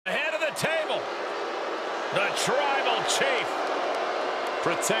The Tribal Chief.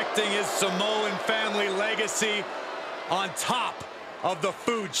 Protecting his Samoan family legacy on top of the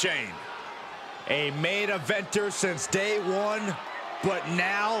food chain. A main eventer since day one, but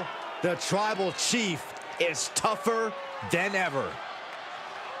now the Tribal Chief is tougher than ever.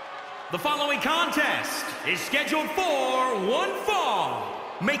 The following contest is scheduled for one fall.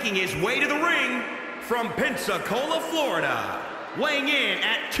 Making his way to the ring from Pensacola, Florida. Weighing in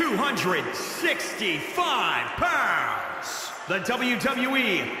at 265 pounds. The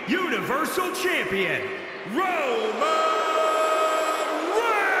WWE Universal Champion, Roman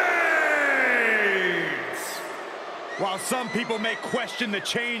Reigns! While some people may question the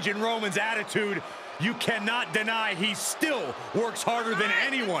change in Roman's attitude, you cannot deny he still works harder than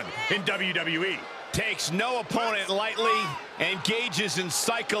anyone in WWE. Takes no opponent lightly, engages in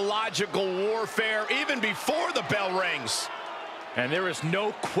psychological warfare even before the bell rings. And there is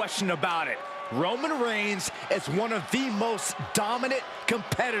no question about it. Roman Reigns is one of the most dominant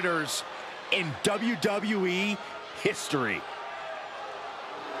competitors in WWE history.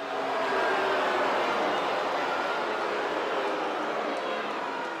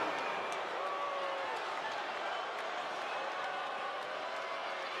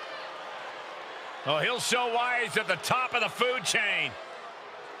 Oh, he'll show why he's at the top of the food chain.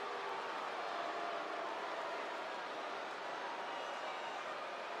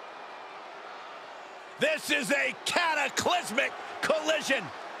 This is a cataclysmic collision.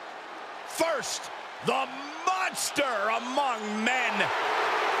 First, the monster among men.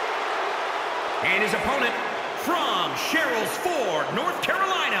 And his opponent from Sherrills Ford, North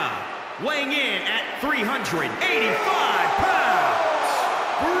Carolina, weighing in at 385 pounds,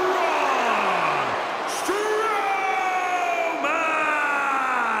 Braun Strowman!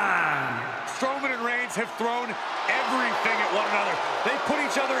 Strowman and Reigns have thrown everything at one another. They put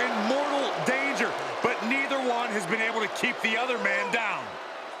each other in mortal danger, but neither one has been able to keep the other man down.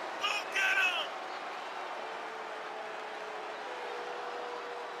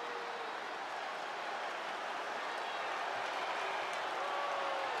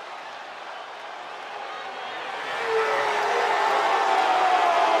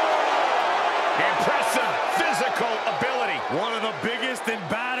 Impressive physical ability. One of the biggest and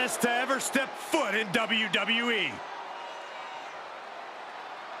baddest to ever step foot in WWE.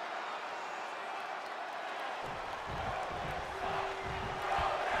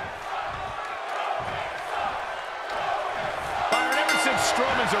 Ever since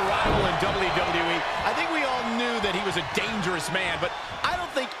Strowman's arrival in WWE, I think we all knew that he was a dangerous man, but I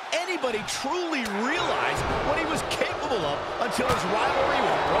don't think anybody truly realized what he was capable of until his rivalry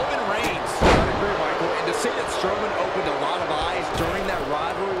with Roman Reigns. I agree, Michael. And to say that Strowman opened a lot of eyes during that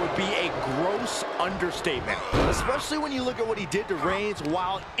rivalry would be a gross understatement, especially when you look at what he did to Reigns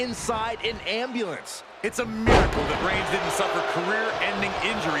while inside an ambulance. It's a miracle that Reigns didn't suffer career-ending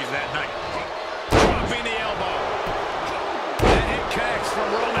injuries that night. Dropping the elbow. That hit connects from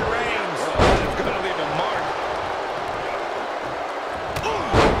Roman Reigns. It's going to leave a mark.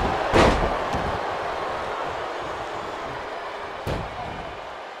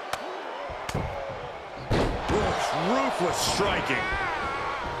 Ruthless striking.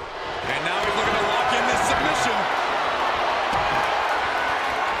 And now he's looking to lock in this submission.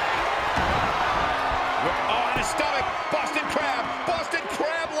 Oh, on his stomach. Boston Crab. Boston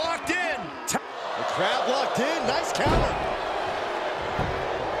Crab locked in. The crab locked in. Nice counter.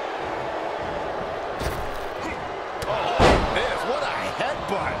 Oh, this. What a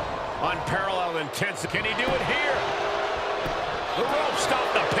headbutt. Unparalleled intensity. Can he do it here? The rope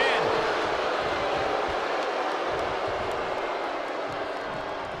stopped the pin.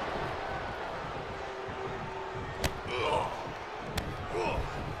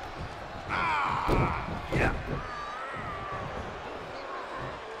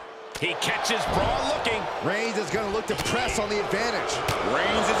 He catches Braun looking. Reigns is going to look to press on the advantage.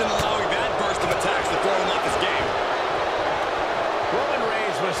 Reigns isn't allowing that burst of attacks to throw him off his game. Roman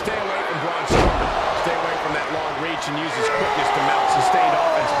Reigns must stay away from Braun Strowman. Stay away from that long reach and use his quickness to mount sustained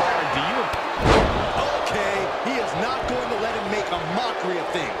offense. Byron, do you? Okay, he is not going to let him make a mockery of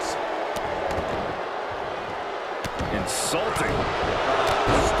things. Insulting.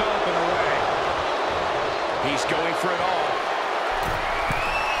 Stomping away. He's going for it all.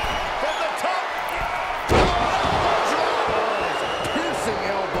 From the top. Piercing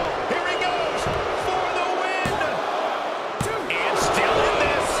elbow. Here he goes for the win. And still in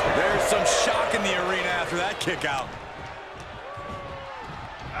this. There's some shock in the arena after that kick out.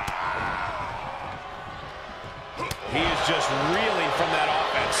 He is just reeling from that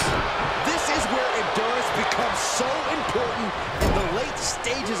offense. This is where endurance becomes so important in the late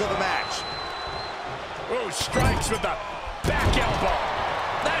stages of the match. Oh, strikes with the back elbow.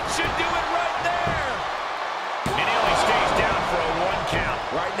 That should do it right there. And he only stays down for a 1 count.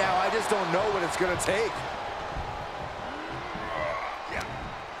 Right now, I just don't know what it's going to take.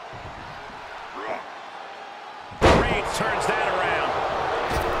 Reigns turns that around.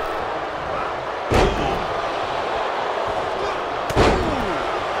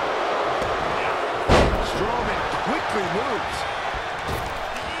 Strowman quickly moves.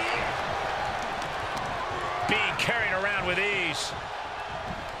 Being carried around with ease.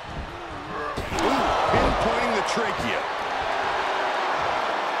 Pinpointing the trachea.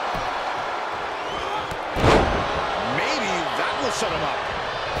 Maybe that will shut him up.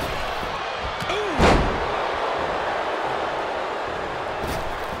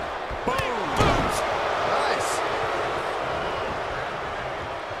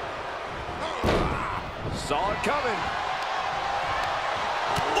 Saw it coming.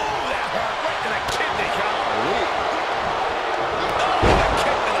 Oh, that hurt right to the kidney. Oh, the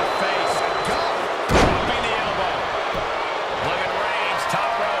kick to the face. Dropping the elbow. Look at Reigns,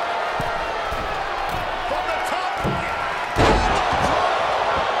 top rope. From the top.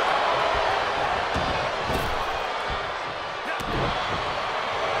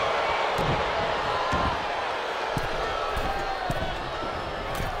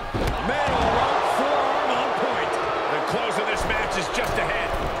 Close of this match is just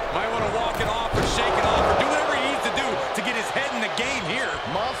ahead. Might want to walk it off or shake it off or do whatever he needs to do to get his head in the game here.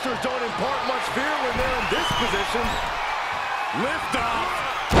 Monsters don't impart much fear when they're in this position. Lift off.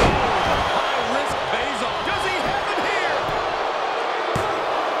 Oh, the high risk pays off. Does he have it here?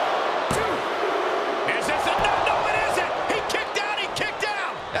 Is this a no? No, it isn't. He kicked out. He kicked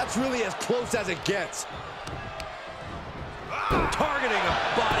out. That's really as close as it gets. Targeting a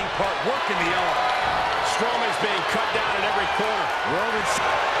body part, working the elbow. Strowman's being cut down at every corner. Roman's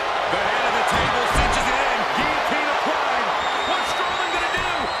The head of the table cinches it in. Guillotine applied. What's Strowman gonna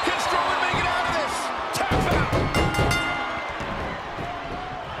do? Can Strowman make it out of this? Tap out.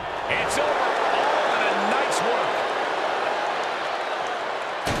 It's over. All in a night's work.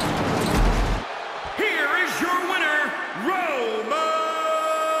 Here is your winner, Roman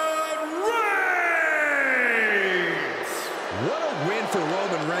Reigns! What a win for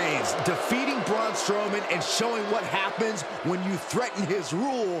Roman Reigns, defeating Braun Strowman and showing what happens when you threaten his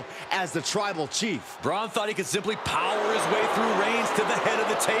rule as the tribal chief. Braun thought he could simply power his way through Reigns to the head of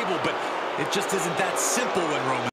the table, but it just isn't that simple when Roman